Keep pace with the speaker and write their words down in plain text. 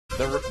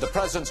The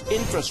President's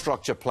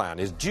infrastructure plan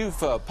is due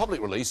for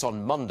public release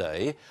on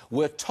Monday.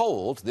 We're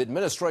told the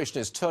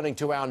administration is turning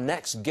to our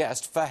next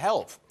guest for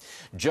help.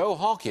 Joe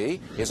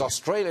Hockey is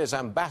Australia's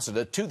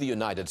ambassador to the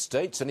United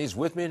States, and he's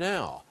with me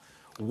now.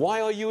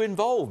 Why are you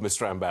involved,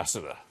 Mr.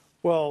 Ambassador?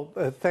 Well,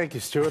 thank you,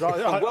 Stuart.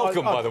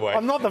 Welcome, by the way.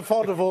 I'm not the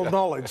font of all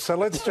knowledge, so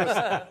let's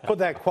just put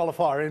that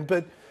qualifier in.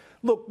 But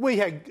look, we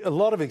had a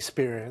lot of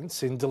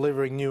experience in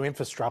delivering new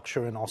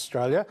infrastructure in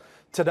Australia.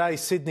 Today,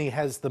 Sydney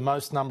has the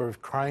most number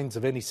of cranes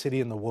of any city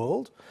in the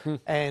world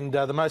and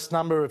the most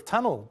number of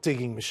tunnel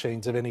digging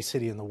machines of any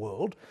city in the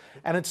world.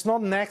 And it's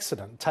not an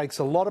accident. It takes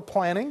a lot of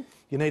planning.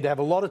 You need to have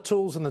a lot of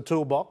tools in the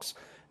toolbox.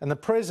 And the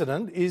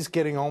President is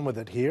getting on with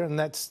it here, and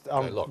that's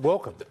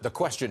welcome. The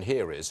question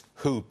here is,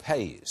 who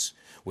pays?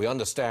 We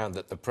understand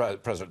that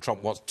President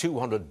Trump wants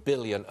 $200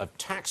 billion of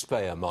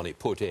taxpayer money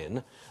put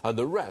in, and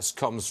the rest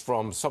comes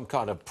from some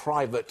kind of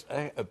private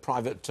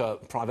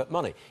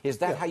money. Is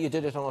that how you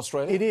did it in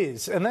Australia? It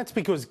is, and that's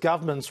because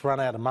governments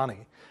run out of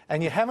money,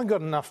 and you haven't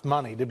got enough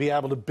money to be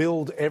able to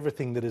build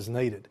everything that is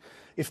needed.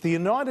 If the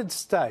United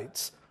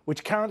States,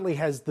 which currently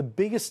has the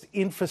biggest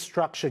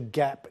infrastructure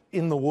gap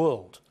in the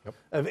world,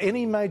 of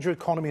any major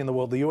economy in the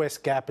world, the US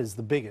gap is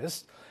the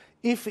biggest.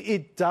 If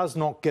it does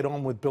not get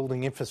on with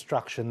building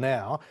infrastructure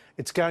now,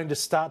 it's going to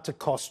start to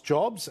cost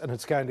jobs and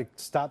it's going to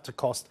start to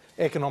cost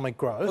economic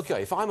growth.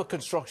 OK, if I'm a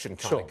construction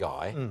kind of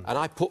guy and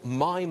I put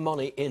my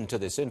money into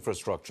this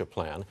infrastructure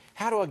plan,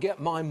 how do I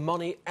get my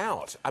money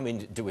out? I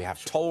mean, do we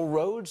have toll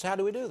roads? How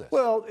do we do this?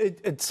 Well,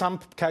 in some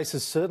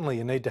cases, certainly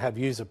you need to have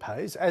user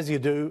pays, as you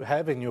do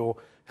have in your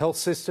health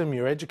system,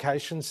 your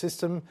education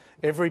system,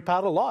 every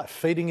part of life.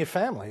 Feeding your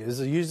family is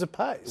a user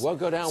pays. Won't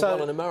go down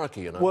well in America,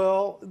 you know.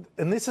 Well,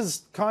 and this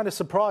is kind of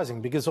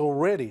surprising because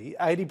already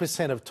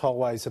 80% of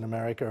tollways in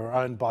America are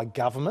owned by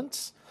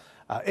governments.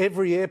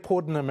 Every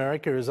airport in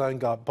America is owned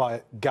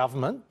by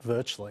government,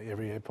 virtually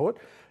every airport.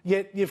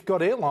 Yet you've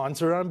got airlines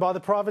that are owned by the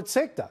private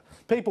sector.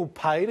 People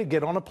pay to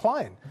get on a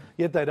plane,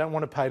 yet they don't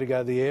want to pay to go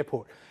to the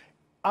airport.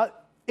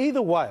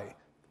 Either way,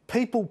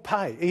 people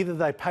pay. Either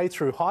they pay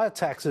through higher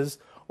taxes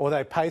or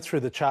they pay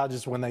through the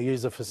charges when they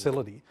use a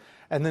facility.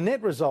 And the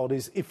net result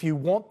is, if you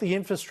want the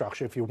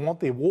infrastructure, if you want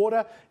the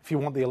water, if you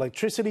want the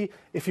electricity,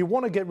 if you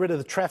want to get rid of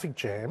the traffic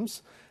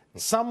jams,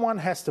 someone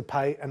has to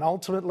pay, and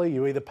ultimately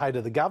you either pay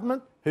to the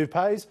government, who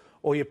pays,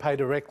 or you pay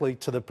directly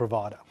to the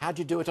provider. How'd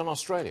you do it in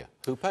Australia?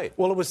 Who paid?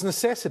 Well, it was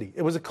necessity.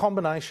 It was a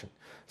combination.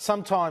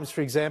 Sometimes,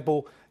 for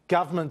example,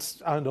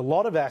 governments owned a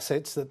lot of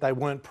assets that they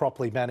weren't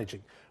properly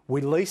managing.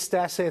 We leased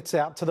assets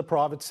out to the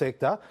private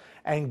sector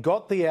and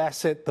got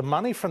the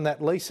money from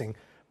that leasing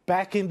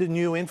back into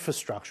new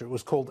infrastructure. It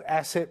was called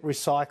asset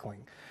recycling.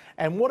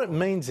 And what it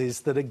means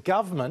is that a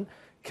government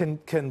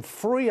can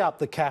free up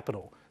the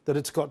capital that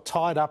it's got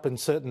tied up in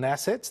certain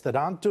assets that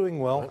aren't doing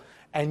well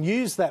and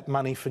use that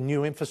money for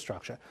new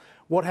infrastructure.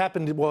 What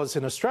happened was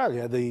in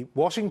Australia, the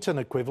Washington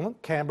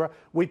equivalent, Canberra,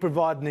 we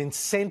provide an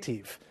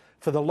incentive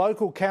for the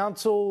local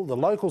council, the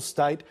local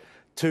state,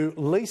 to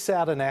lease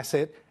out an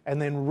asset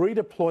and then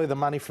redeploy the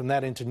money from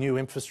that into new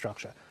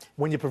infrastructure.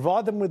 When you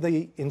provide them with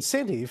the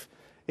incentive,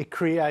 it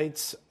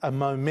creates a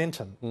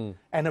momentum.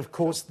 And of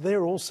course,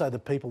 they're also the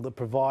people that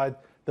provide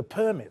the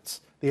permits,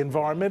 the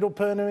environmental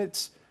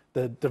permits,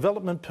 the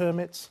development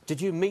permits.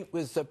 Did you meet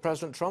with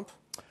President Trump?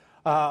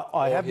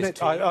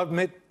 I've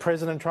met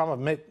President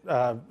Trump.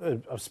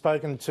 I've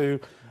spoken to.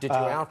 Did you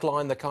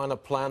outline the kind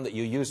of plan that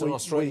you use in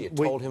Australia? You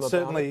told him about it?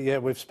 Certainly, yeah,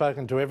 we've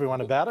spoken to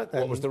everyone about it.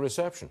 What was the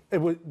reception? It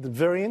was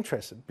very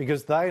interested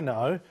because they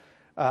know.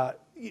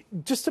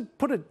 Just to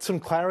put some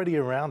clarity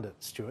around it,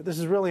 Stuart, this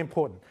is really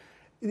important.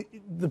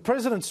 The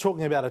President's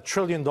talking about $1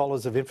 trillion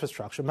of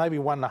infrastructure, maybe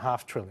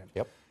 $1.5 trillion.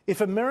 Yep.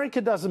 If America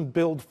doesn't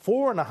build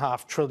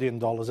 $4.5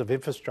 trillion of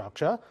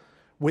infrastructure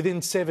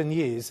within 7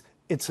 years,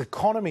 its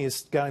economy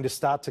is going to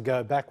start to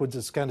go backwards.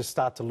 It's going to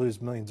start to lose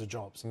millions of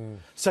jobs.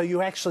 So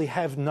you actually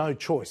have no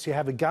choice. You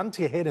have a gun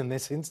to your head in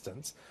this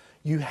instance.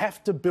 You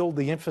have to build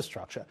the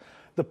infrastructure.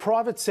 The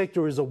private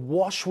sector is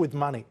awash with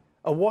money.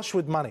 Awash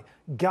with money.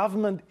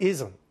 Government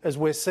isn't, as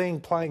we're seeing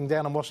playing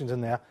down in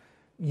Washington now.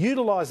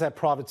 Utilise that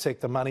private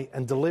sector money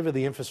and deliver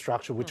the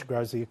infrastructure which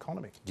grows the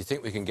economy. Do you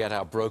think we can get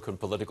our broken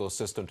political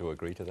system to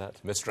agree to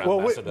that, Mr.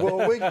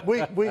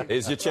 Ambassador?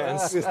 Here's your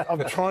chance.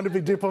 I'm trying to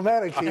be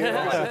diplomatic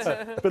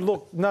here. But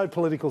look, no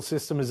political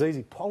system is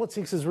easy.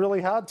 Politics is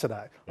really hard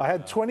today. I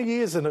had 20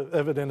 years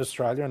of it in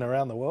Australia and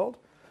around the world.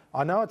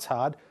 I know it's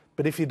hard,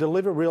 but if you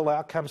deliver real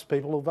outcomes,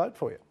 people will vote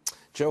for you.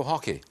 Joe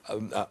Hockey,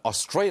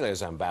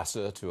 Australia's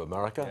ambassador to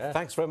America. Yeah.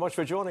 Thanks very much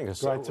for joining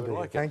us. Great to be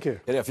here. Thank you.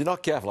 If you're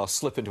not careful, I'll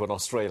slip into an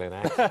Australian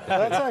accent.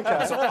 That's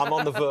OK. So I'm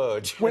on the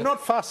verge. We're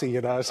not fussy,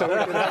 you know, so we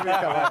can have you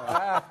come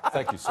out.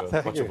 Thank you,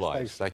 sir. Much obliged. Thank you.